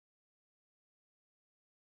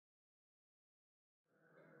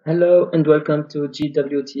Hello and welcome to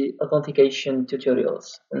JWT authentication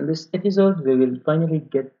tutorials. In this episode, we will finally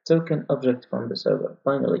get token object from the server,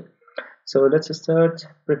 finally. So let's start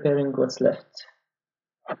preparing what's left.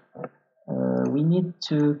 We need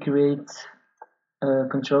to create a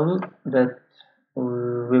control that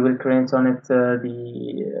we will create on it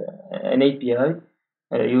an API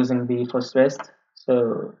using the FOSRest.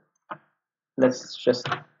 So let's just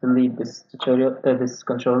delete this this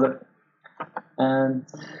controller, and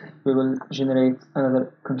we will generate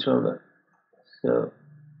another controller. So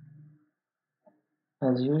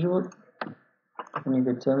as usual, we need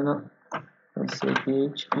a terminal. Let's say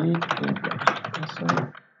PHP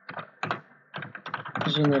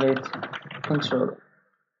generate controller.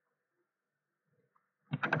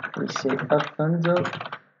 We say up bundle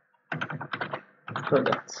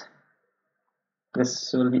product.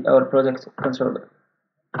 This will be our product controller.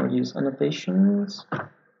 We use annotations,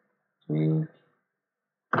 tweak,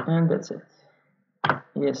 and that's it.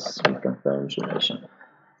 Yes, we confirm generation.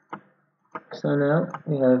 So now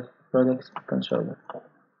we have product controller.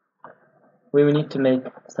 We will need to make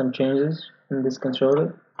some changes in this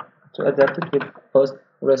controller to adapt it with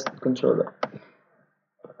FOSRest controller.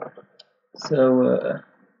 So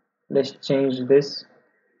let's change this.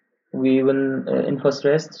 We will in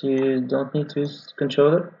FOSRest you don't need to use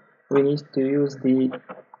controller. We need to use the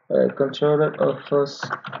controller of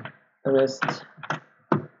FOSRest.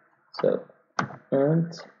 So and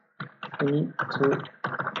we need to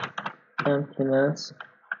implement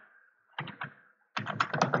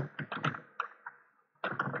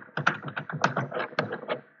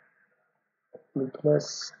the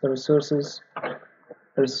class resource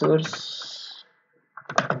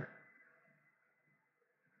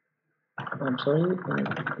I'm sorry,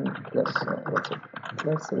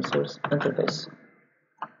 class resource interface.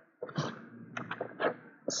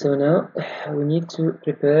 So now we need to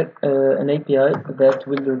prepare an API that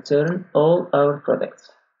will return all our products.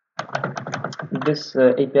 This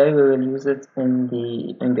API we will use it in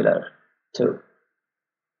the Angular2.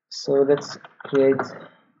 So let's create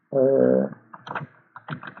a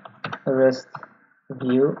REST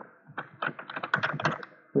view.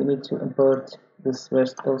 We need to import this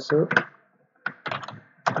REST also.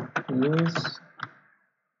 Use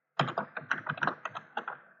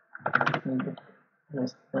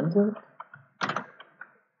REST bundle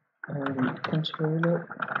and the controller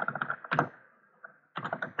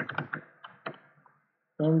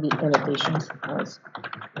and the annotations as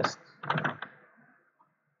REST.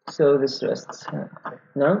 So this rests.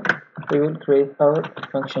 Now we will create our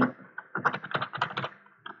function.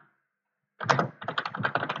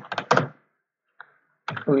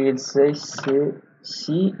 We will say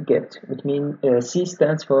C get, which means C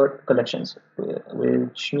stands for collections,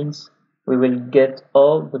 which means we will get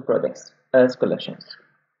all the products as collections,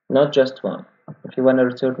 not just one. If you want to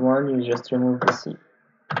return one, you just remove the C.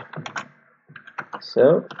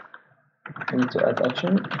 So we need to add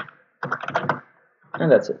action,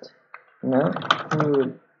 and that's it. Now we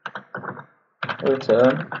will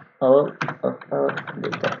return all of our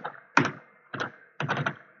data.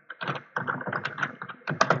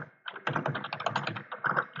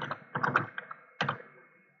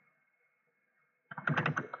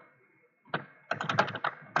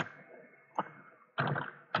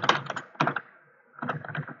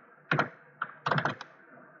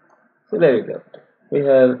 So there you go. We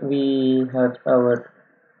have our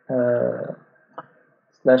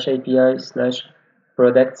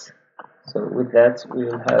 /API/products. So with that we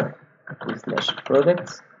will have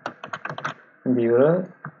 /products in the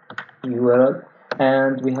URL,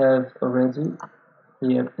 and we have already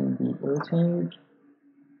here in the routing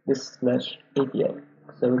this /API.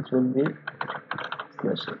 So it will be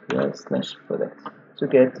 /API/product to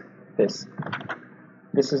get this.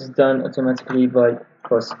 This is done automatically by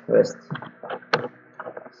FOSRest.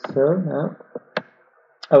 So now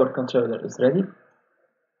our controller is ready.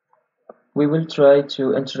 We will try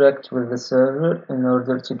to interact with the server in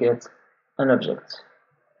order to get an object,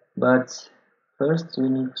 but first we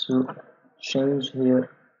need to change here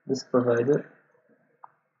this provider.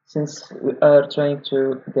 Since we are trying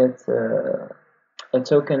to get a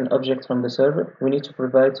token object from the server, we need to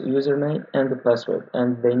provide a username and a password,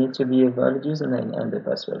 and they need to be a valid username and a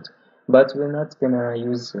password. But we're not gonna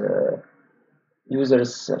use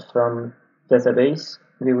users from database.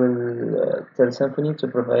 We will tell Symfony to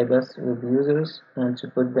provide us with users and to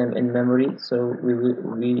put them in memory, so we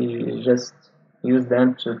just use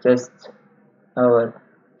them to test our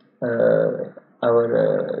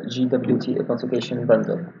JWT authentication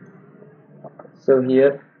bundle. So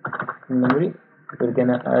here in memory we're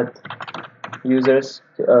gonna add users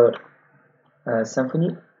to our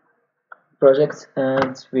Symfony, projects,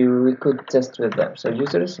 and we could test with them. So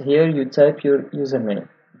users, here you type your username,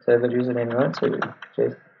 type a username one, so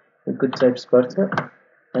we could type Sparta,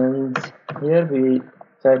 and here we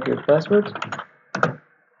type your password.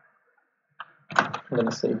 I'm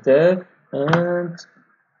gonna say dev, and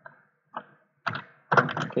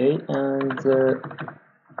okay, and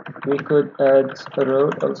we could add a row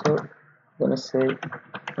also. I'm gonna say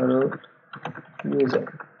row user.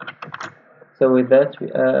 So with that, we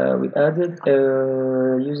added a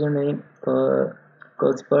username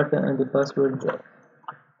called Sparta and the password dev.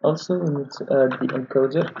 Also, we need to add the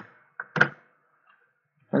encoder,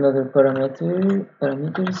 another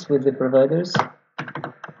parameters with the providers.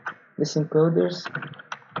 This encoders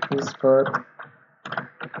is for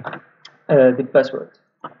the password.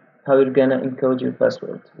 How you're gonna encode your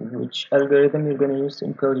password? Which algorithm you're gonna use to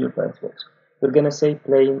encode your password? We're gonna say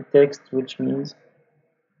plain text, which means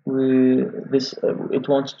it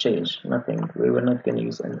won't change. Nothing. We were not gonna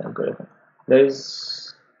use an algorithm.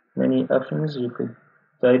 There's many options. You could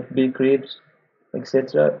type bcrypt,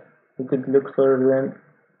 etc. You could look for them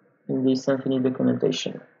in the Symfony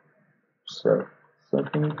documentation. So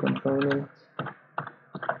Symfony component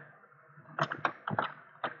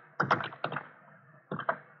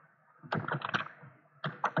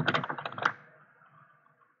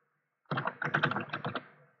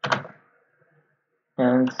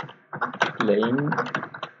and plain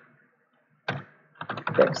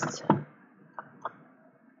text.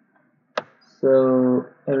 So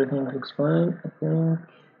everything looks fine, I think.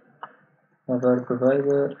 Have our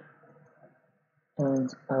provider and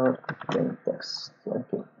our plain text.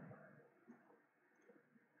 Okay.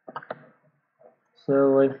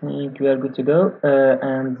 So I think we are good to go.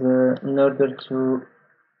 In order to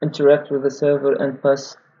interact with the server and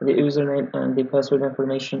pass the username and the password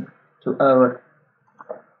information to our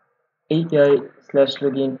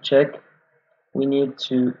API/login check, we need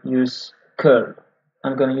to use curl.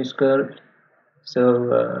 I'm gonna use curl. So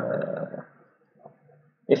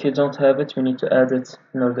if you don't have it, we need to add it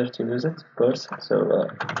in order to use it, of course. So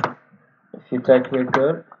if you type here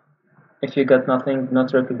curl, if you got nothing,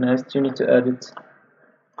 not recognized, you need to add it.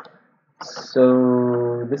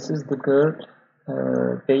 So this is the curl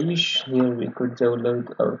page. Here we could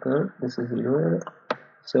download our curl. This is the URL.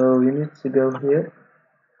 So you need to go here.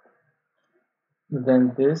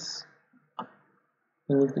 Then this.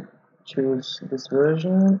 You need to choose this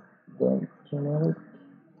version. Then generic,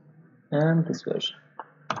 and this version.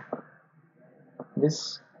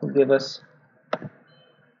 This will give us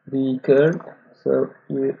the curl. So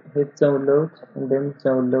you hit download and then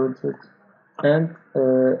download it and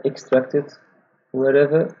extract it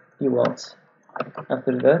wherever you want.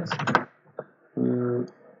 After that, you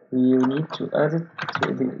need to add it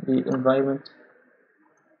to the environment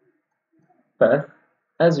path.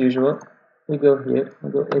 As usual, we go here, we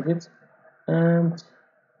go edit, and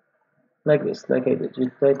like this, like I did,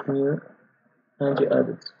 you type new and you add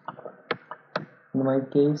it. In my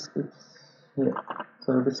case, it's here.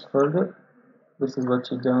 So this folder, this is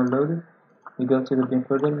what you downloaded. You go to the bin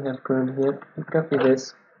folder, we have curl here, you copy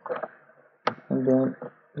this, and then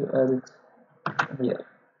you add it here,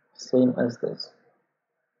 same as this.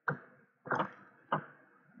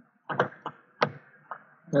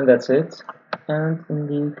 And that's it. And in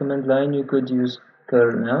the command line, you could use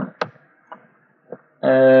curl now.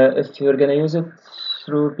 If you're gonna use it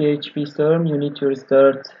through PHPStorm, you need to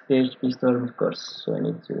restart PHPStorm, of course. So I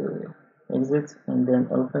need to exit and then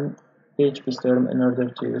open PHPStorm in order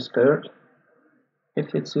to use curl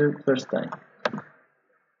if it's your first time.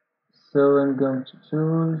 So I'm going to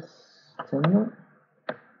choose terminal.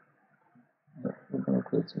 We're going to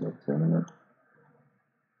create a new terminal.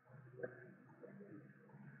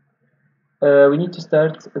 We need to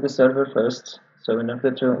start the server first. So in order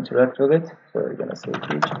to interact with it, so we're going to say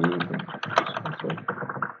PHP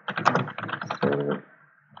server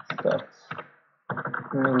start.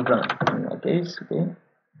 And we'll run in my case, okay.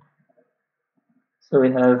 So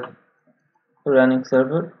we have a running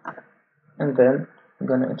server, and then I'm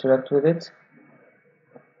going to interact with it.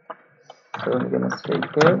 So I'm going to say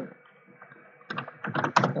curl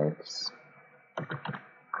x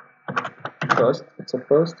post. It's a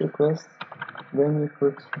post request. Then you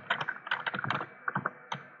put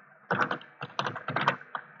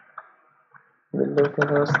the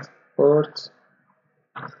localhost port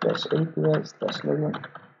 /API/login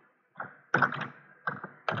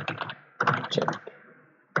check.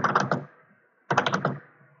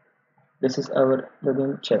 This is our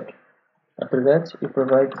login check. After that, you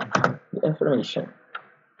provide the information.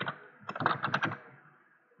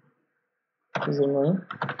 Username,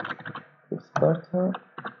 Sparta,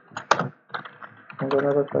 and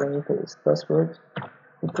another parameter is password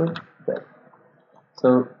equal that.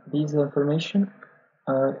 So these information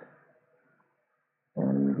are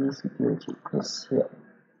in the security is here.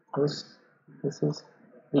 This is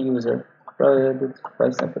the user provided by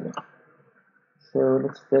Symfony. So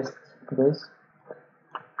let's test this.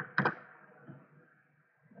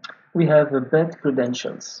 We have bad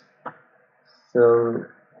credentials. So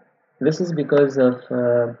this is because of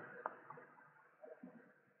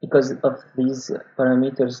these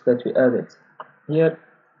parameters that we added here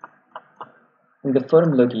in the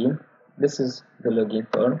form login. This is the login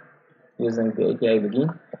form using the API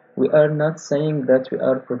login. We are not saying that we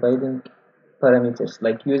are providing parameters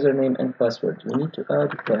like username and password. We need to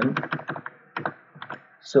add them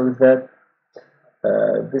so that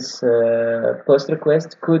this post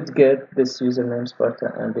request could get this username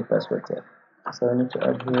Sparta and the password there. So I need to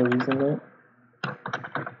add here username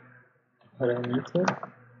parameter.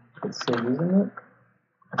 Let's say username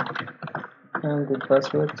and the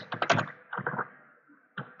password.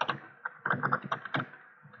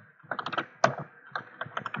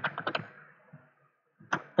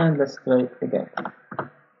 And let's try it again.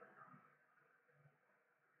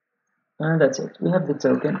 And that's it. We have the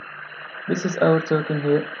token. This is our token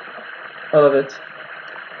here. All of it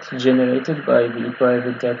is generated by the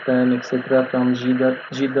private.pem, etc. from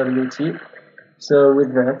JWT. So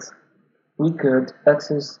with that, we could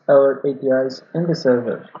access our APIs in the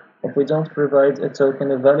server. If we don't provide a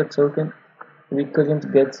token, a valid token, we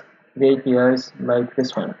couldn't get the APIs like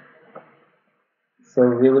this one. So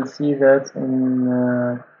we will see that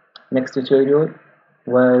in next tutorial,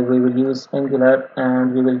 where we will use Angular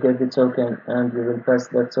and we will get the token and we will pass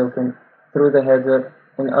that token through the header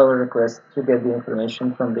in our request to get the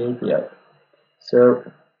information from the API. So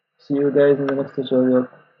see you guys in the next tutorial.